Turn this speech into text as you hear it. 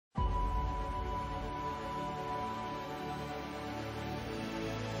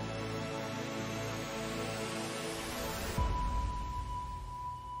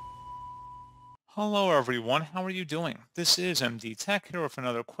Hello everyone, how are you doing? This is MD Tech here with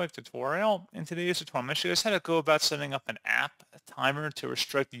another quick tutorial. In today's tutorial, I'm going to show you guys how to go about setting up an app timer to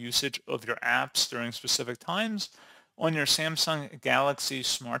restrict the usage of your apps during specific times on your Samsung Galaxy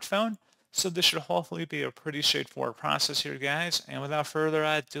smartphone. So this should hopefully be a pretty straightforward process here, guys. And without further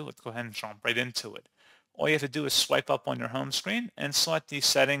ado, let's go ahead and jump right into it. All you have to do is swipe up on your home screen and select the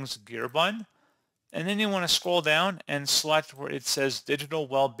settings gear button. And then you want to scroll down and select where it says digital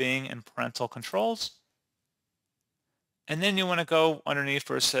well-being and parental controls. And then you want to go underneath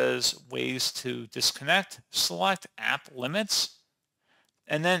where it says ways to disconnect, select app limits,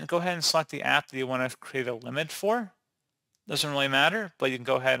 and then go ahead and select the app that you want to create a limit for. Doesn't really matter, but you can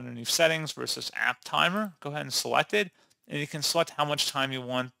go ahead underneath settings versus app timer, go ahead and select it, and you can select how much time you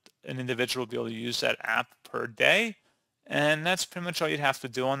want an individual to be able to use that app per day. And that's pretty much all you'd have to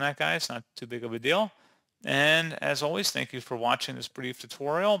do on that, guys. Not too big of a deal. And as always, thank you for watching this brief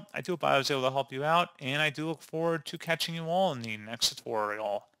tutorial. I do hope I was able to help you out, and I do look forward to catching you all in the next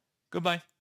tutorial. Goodbye.